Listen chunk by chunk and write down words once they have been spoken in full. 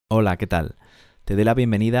Hola, ¿qué tal? Te doy la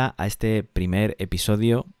bienvenida a este primer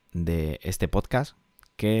episodio de este podcast,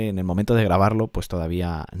 que en el momento de grabarlo pues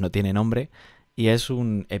todavía no tiene nombre y es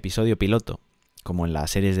un episodio piloto, como en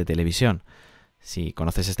las series de televisión. Si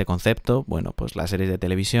conoces este concepto, bueno, pues las series de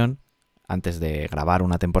televisión, antes de grabar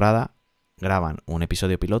una temporada, graban un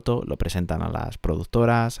episodio piloto, lo presentan a las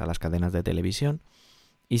productoras, a las cadenas de televisión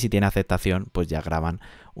y si tiene aceptación, pues ya graban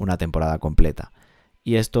una temporada completa.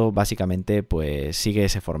 Y esto básicamente pues sigue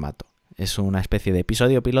ese formato. Es una especie de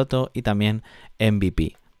episodio piloto y también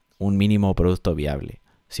MVP, un mínimo producto viable.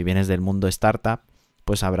 Si vienes del mundo startup,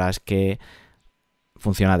 pues sabrás que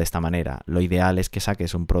funciona de esta manera. Lo ideal es que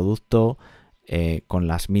saques un producto con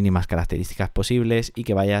las mínimas características posibles y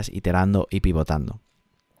que vayas iterando y pivotando.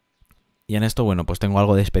 Y en esto, bueno, pues tengo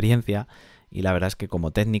algo de experiencia y la verdad es que como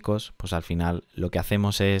técnicos, pues al final lo que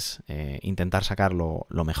hacemos es intentar sacar lo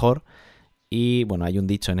mejor. Y bueno, hay un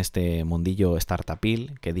dicho en este mundillo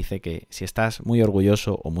startupil que dice que si estás muy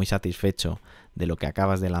orgulloso o muy satisfecho de lo que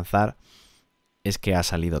acabas de lanzar, es que has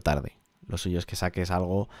salido tarde. Lo suyo es que saques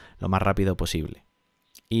algo lo más rápido posible.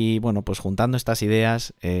 Y bueno, pues juntando estas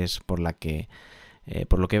ideas es por lo que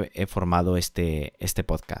he formado este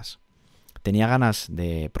podcast. Tenía ganas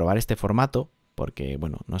de probar este formato porque,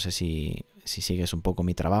 bueno, no sé si sigues un poco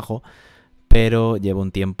mi trabajo, pero llevo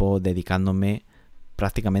un tiempo dedicándome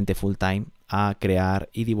prácticamente full time a crear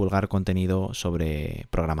y divulgar contenido sobre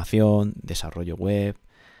programación, desarrollo web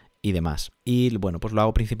y demás. Y bueno, pues lo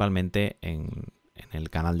hago principalmente en el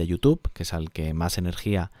canal de YouTube, que es al que más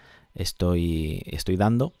energía estoy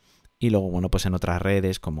dando. Y luego, bueno, pues en otras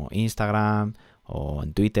redes como Instagram o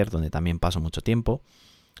en Twitter, donde también paso mucho tiempo.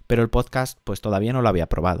 Pero el podcast, pues todavía no lo había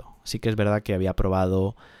probado. Sí que es verdad que había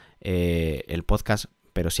probado el podcast,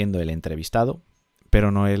 pero siendo el entrevistado,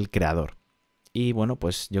 pero no el creador. Y bueno,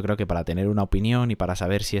 pues yo creo que para tener una opinión y para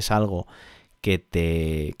saber si es algo que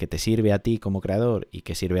te sirve a ti como creador y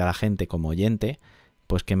que sirve a la gente como oyente,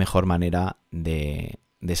 pues qué mejor manera de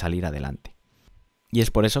salir adelante. Y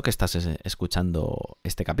es por eso que estás escuchando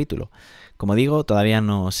este capítulo. Como digo, todavía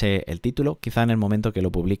no sé el título. Quizá en el momento que lo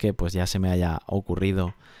publique pues ya se me haya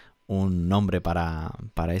ocurrido un nombre para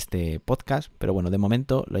este podcast. Pero bueno, de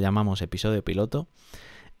momento lo llamamos episodio piloto.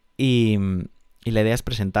 Y la idea es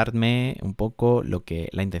presentarme un poco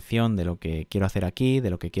la intención de lo que quiero hacer aquí, de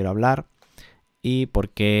lo que quiero hablar y por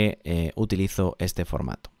qué utilizo este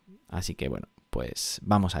formato. Así que bueno, pues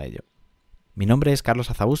vamos a ello. Mi nombre es Carlos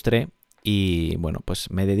Azabustre y bueno, pues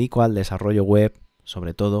me dedico al desarrollo web,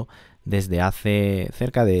 sobre todo desde hace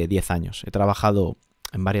cerca de 10 años. He trabajado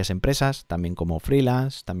en varias empresas, también como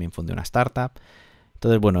freelance, también fundé una startup.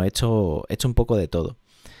 Entonces, bueno, he hecho un poco de todo.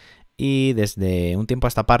 Y desde un tiempo a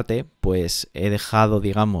esta parte, pues he dejado,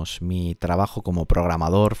 digamos, mi trabajo como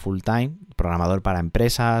programador full time, programador para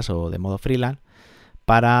empresas o de modo freelance,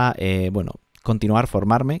 para, continuar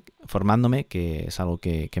formándome, que es algo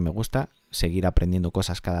que me gusta, seguir aprendiendo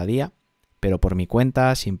cosas cada día, pero por mi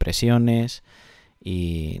cuenta, sin presiones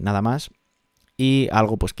y nada más. Y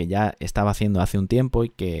algo pues que ya estaba haciendo hace un tiempo y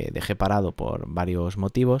que dejé parado por varios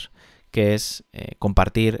motivos, que es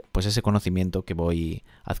compartir pues ese conocimiento que voy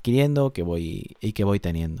adquiriendo, que voy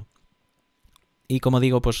teniendo. Y como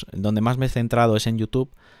digo, pues donde más me he centrado es en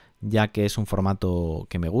YouTube, ya que es un formato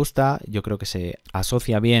que me gusta, yo creo que se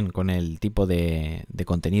asocia bien con el tipo de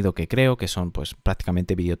contenido que creo, que son pues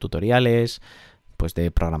prácticamente videotutoriales, pues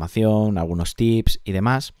de programación, algunos tips y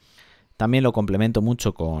demás. También lo complemento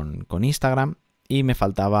mucho con Instagram y me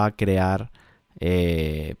faltaba crear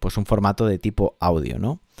pues un formato de tipo audio,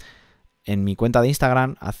 ¿no? En mi cuenta de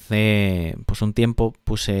Instagram hace pues un tiempo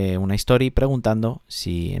puse una story preguntando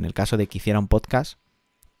si en el caso de que hiciera un podcast,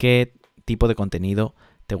 qué tipo de contenido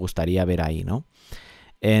te gustaría ver ahí, ¿no?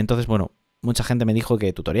 Entonces, bueno, mucha gente me dijo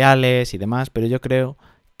que tutoriales y demás, pero yo creo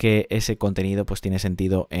que ese contenido pues tiene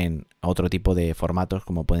sentido en otro tipo de formatos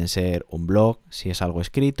como pueden ser un blog, si es algo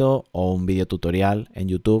escrito, o un video tutorial en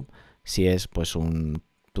YouTube, si es pues un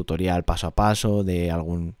tutorial paso a paso de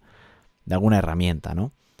alguna herramienta,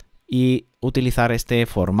 ¿no? Y utilizar este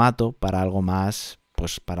formato para algo más,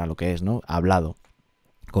 pues para lo que es, ¿no? Hablado,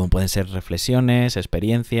 como pueden ser reflexiones,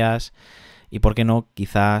 experiencias y, por qué no,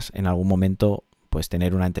 quizás en algún momento pues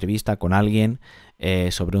tener una entrevista con alguien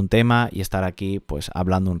sobre un tema y estar aquí pues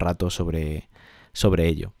hablando un rato sobre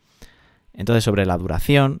ello. Entonces, sobre la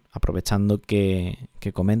duración, aprovechando que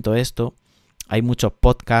comento esto, hay muchos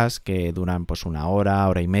podcasts que duran pues una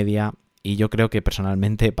hora y media, y yo creo que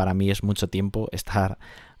personalmente para mí es mucho tiempo estar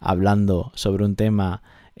hablando sobre un tema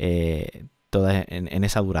toda en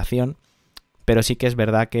esa duración. Pero sí que es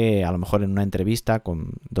verdad que a lo mejor en una entrevista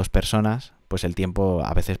con dos personas, pues el tiempo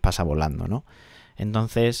a veces pasa volando, ¿no?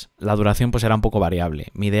 Entonces, la duración pues será un poco variable.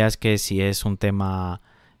 Mi idea es que si es un tema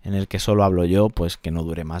en el que solo hablo yo, pues que no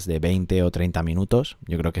dure más de 20 o 30 minutos.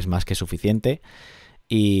 Yo creo que es más que suficiente.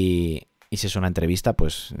 Y si es una entrevista,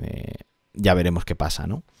 pues ya veremos qué pasa,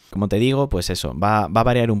 ¿no? Como te digo, pues eso, va a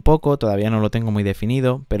variar un poco, todavía no lo tengo muy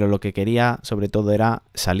definido, pero lo que quería sobre todo era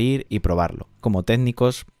salir y probarlo. Como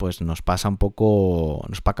técnicos, pues nos pasa un poco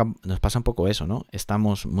eso, ¿no?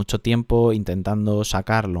 Estamos mucho tiempo intentando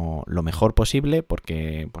sacar lo mejor posible,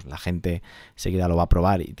 porque pues la gente enseguida lo va a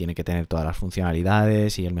probar y tiene que tener todas las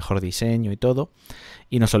funcionalidades y el mejor diseño y todo,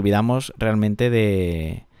 y nos olvidamos realmente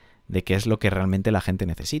de qué es lo que realmente la gente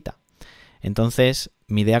necesita. Entonces,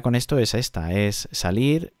 mi idea con esto es esta, es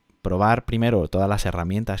salir, probar primero todas las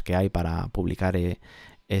herramientas que hay para publicar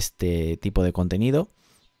este tipo de contenido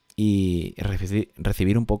y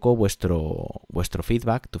recibir un poco vuestro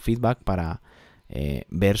feedback, tu feedback, para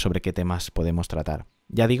ver sobre qué temas podemos tratar.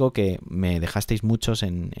 Ya digo que me dejasteis muchos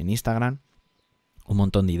en Instagram, un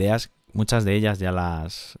montón de ideas, muchas de ellas ya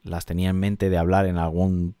las tenía en mente de hablar en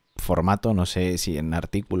algún formato, no sé si en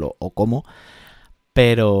artículo o cómo.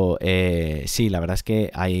 Pero sí, la verdad es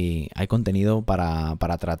que hay contenido para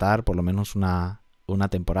tratar por lo menos una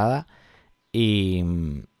temporada y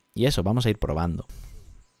eso, vamos a ir probando.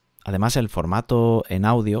 Además, el formato en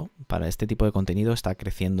audio para este tipo de contenido está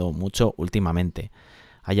creciendo mucho últimamente.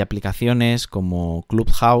 Hay aplicaciones como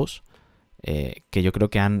Clubhouse que yo creo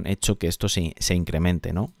que han hecho que esto se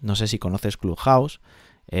incremente, ¿no? No sé si conoces Clubhouse,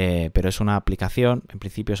 pero es una aplicación, en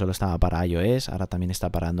principio solo estaba para iOS, ahora también está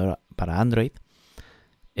para Android.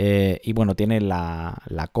 Y bueno, tiene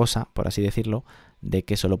la cosa, por así decirlo, de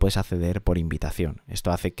que solo puedes acceder por invitación.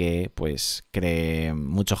 Esto hace que pues cree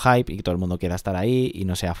mucho hype y que todo el mundo quiera estar ahí y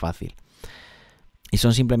no sea fácil. Y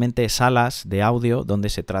son simplemente salas de audio donde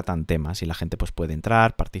se tratan temas y la gente pues puede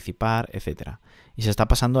entrar, participar, etcétera. Y se está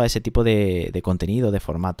pasando a ese tipo de contenido, de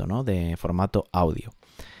formato, ¿no? De formato audio.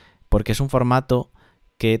 Porque es un formato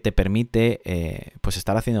que te permite pues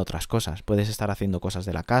estar haciendo otras cosas. Puedes estar haciendo cosas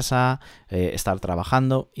de la casa, estar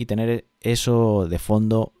trabajando y tener eso de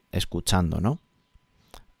fondo escuchando, ¿no?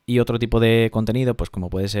 Y otro tipo de contenido, pues como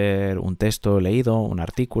puede ser un texto leído, un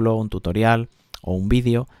artículo, un tutorial o un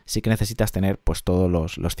vídeo, sí que necesitas tener pues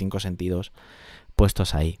todos los 5 sentidos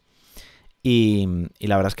puestos ahí. Y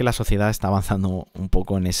la verdad es que la sociedad está avanzando un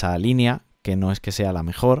poco en esa línea, que no es que sea la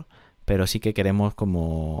mejor, pero sí que queremos,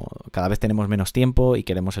 como cada vez tenemos menos tiempo y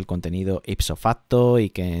queremos el contenido ipso facto y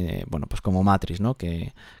que, bueno, pues como Matrix, ¿no?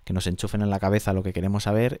 Que nos enchufen en la cabeza lo que queremos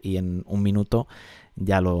saber y en un minuto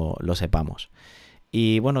ya lo sepamos.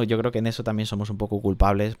 Y bueno, yo creo que en eso también somos un poco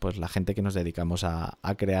culpables, pues la gente que nos dedicamos a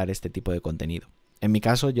crear este tipo de contenido. En mi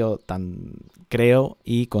caso yo creo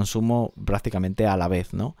y consumo prácticamente a la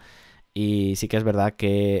vez, ¿no? Y sí que es verdad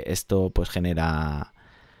que esto pues genera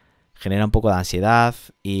un poco de ansiedad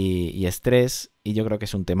y estrés, y yo creo que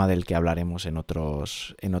es un tema del que hablaremos en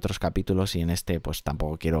otros capítulos, y en este pues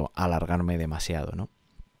tampoco quiero alargarme demasiado, ¿no?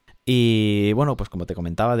 Y bueno, pues como te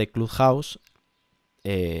comentaba de Clubhouse,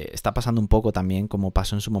 está pasando un poco también como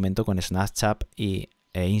pasó en su momento con Snapchat e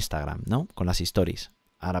Instagram, ¿no? Con las stories.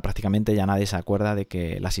 Ahora prácticamente ya nadie se acuerda de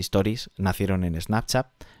que las stories nacieron en Snapchat,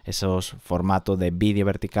 esos formatos de vídeo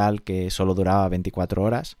vertical que solo duraba 24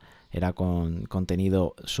 horas, era con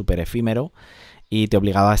contenido súper efímero y te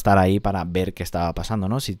obligaba a estar ahí para ver qué estaba pasando,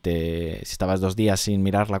 ¿no? Si estabas 2 días sin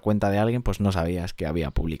mirar la cuenta de alguien, pues no sabías que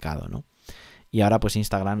había publicado, ¿no? Y ahora pues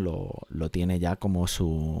Instagram lo tiene ya como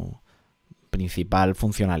su principal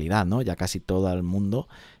funcionalidad, ¿no? Ya casi todo el mundo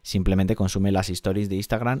simplemente consume las stories de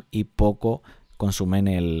Instagram y poco consumen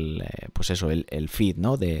el feed,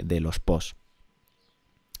 ¿no? de los posts.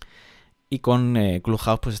 Y con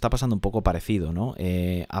Clubhouse pues está pasando un poco parecido, ¿no?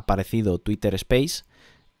 Ha aparecido Twitter Space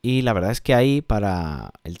y la verdad es que ahí,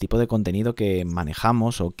 para el tipo de contenido que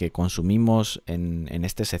manejamos o que consumimos en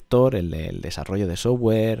este sector, el del desarrollo de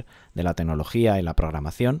software, de la tecnología y la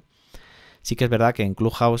programación, sí que es verdad que en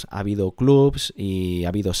Clubhouse ha habido clubs y ha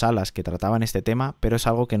habido salas que trataban este tema, pero es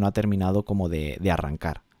algo que no ha terminado como de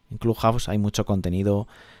arrancar. En Clubhouse hay mucho contenido,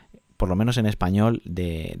 por lo menos en español,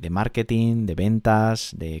 de marketing, de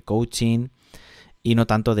ventas, de coaching, y no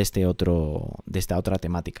tanto de esta otra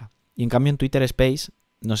temática. Y en cambio en Twitter Space,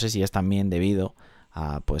 no sé si es también debido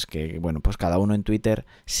a pues que bueno, pues cada uno en Twitter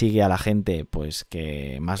sigue a la gente pues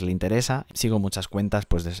que más le interesa. Sigo muchas cuentas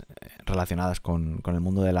pues relacionadas con el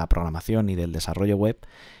mundo de la programación y del desarrollo web,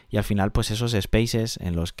 y al final pues esos spaces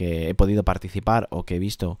en los que he podido participar o que he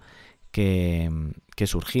visto que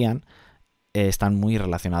surgían están muy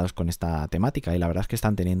relacionados con esta temática, y la verdad es que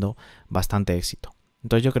están teniendo bastante éxito.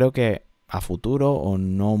 Entonces yo creo que a futuro, o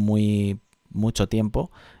no mucho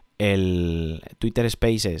tiempo, el Twitter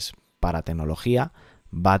Spaces para tecnología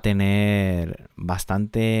va a tener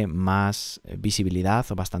bastante más visibilidad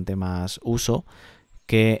o bastante más uso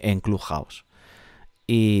que en Clubhouse.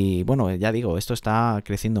 Y bueno, ya digo, esto está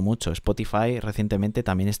creciendo mucho. Spotify recientemente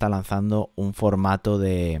también está lanzando un formato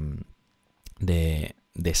de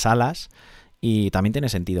salas y también tiene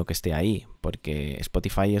sentido que esté ahí, porque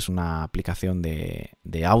Spotify es una aplicación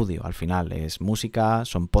de audio al final, es música,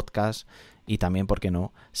 son podcasts y también, ¿por qué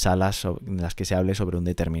no?, salas en las que se hable sobre un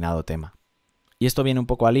determinado tema. Y esto viene un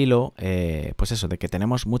poco al hilo, pues eso, de que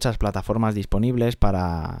tenemos muchas plataformas disponibles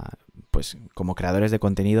para, pues como creadores de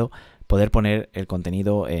contenido, poder poner el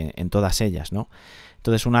contenido en todas ellas, ¿no?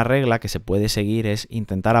 Entonces, una regla que se puede seguir es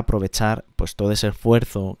intentar aprovechar pues todo ese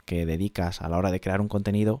esfuerzo que dedicas a la hora de crear un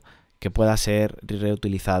contenido que pueda ser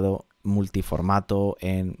reutilizado multiformato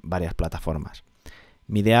en varias plataformas.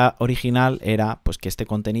 Mi idea original era pues que este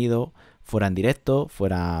contenido fuera en directo,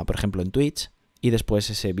 fuera por ejemplo en Twitch y después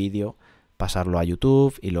ese vídeo pasarlo a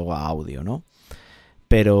YouTube y luego a audio, ¿no?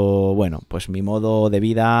 Pero bueno, pues mi modo de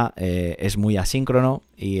vida es muy asíncrono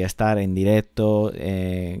y estar en directo,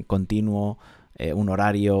 continuo, un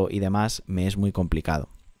horario y demás me es muy complicado.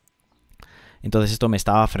 Entonces esto me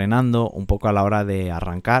estaba frenando un poco a la hora de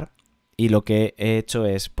arrancar y lo que he hecho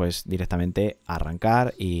es pues directamente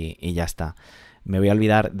arrancar y ya está. Me voy a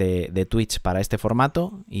olvidar de Twitch para este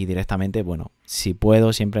formato y directamente, bueno, si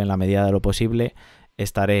puedo, siempre en la medida de lo posible,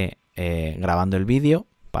 estaré grabando el vídeo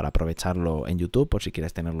para aprovecharlo en YouTube, por si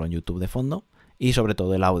quieres tenerlo en YouTube de fondo, y sobre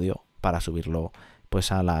todo el audio para subirlo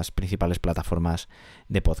pues a las principales plataformas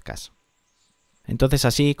de podcast. Entonces,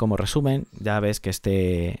 así como resumen, ya ves que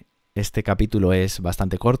este capítulo es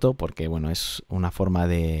bastante corto porque bueno, es una forma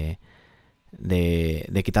de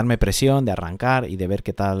quitarme presión, de arrancar y de ver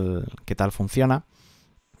qué tal funciona.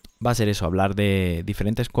 Va a ser eso, hablar de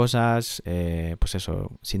diferentes cosas, pues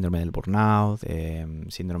eso, síndrome del burnout,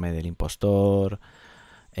 síndrome del impostor,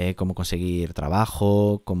 cómo conseguir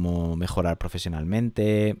trabajo, cómo mejorar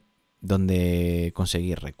profesionalmente, dónde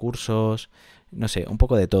conseguir recursos, no sé, un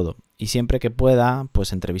poco de todo. Y siempre que pueda,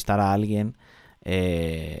 pues entrevistar a alguien,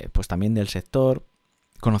 pues también del sector,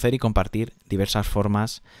 conocer y compartir diversas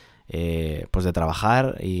formas pues de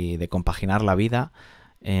trabajar y de compaginar la vida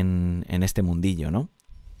en este mundillo, ¿no?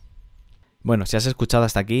 Bueno, si has escuchado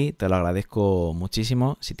hasta aquí, te lo agradezco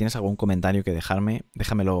muchísimo. Si tienes algún comentario que dejarme,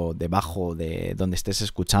 déjamelo debajo de donde estés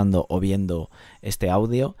escuchando o viendo este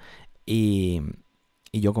audio y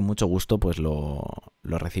yo con mucho gusto pues lo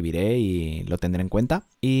recibiré y lo tendré en cuenta.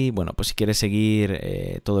 Y bueno, pues si quieres seguir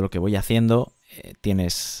todo lo que voy haciendo,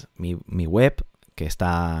 tienes mi web, que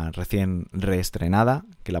está recién reestrenada,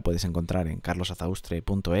 que la puedes encontrar en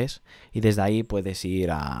carlosazaustre.es y desde ahí puedes ir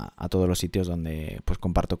a todos los sitios donde pues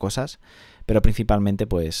comparto cosas, pero principalmente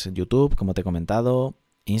pues YouTube, como te he comentado,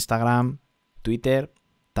 Instagram, Twitter,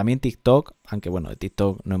 también TikTok, aunque bueno, de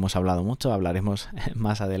TikTok no hemos hablado mucho, hablaremos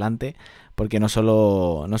más adelante, porque no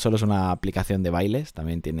solo es una aplicación de bailes,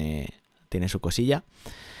 también tiene su cosilla.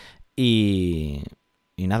 Y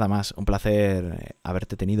nada más, un placer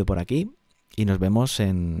haberte tenido por aquí. Y nos vemos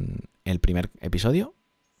en el primer episodio.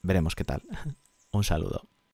 Veremos qué tal. Un saludo.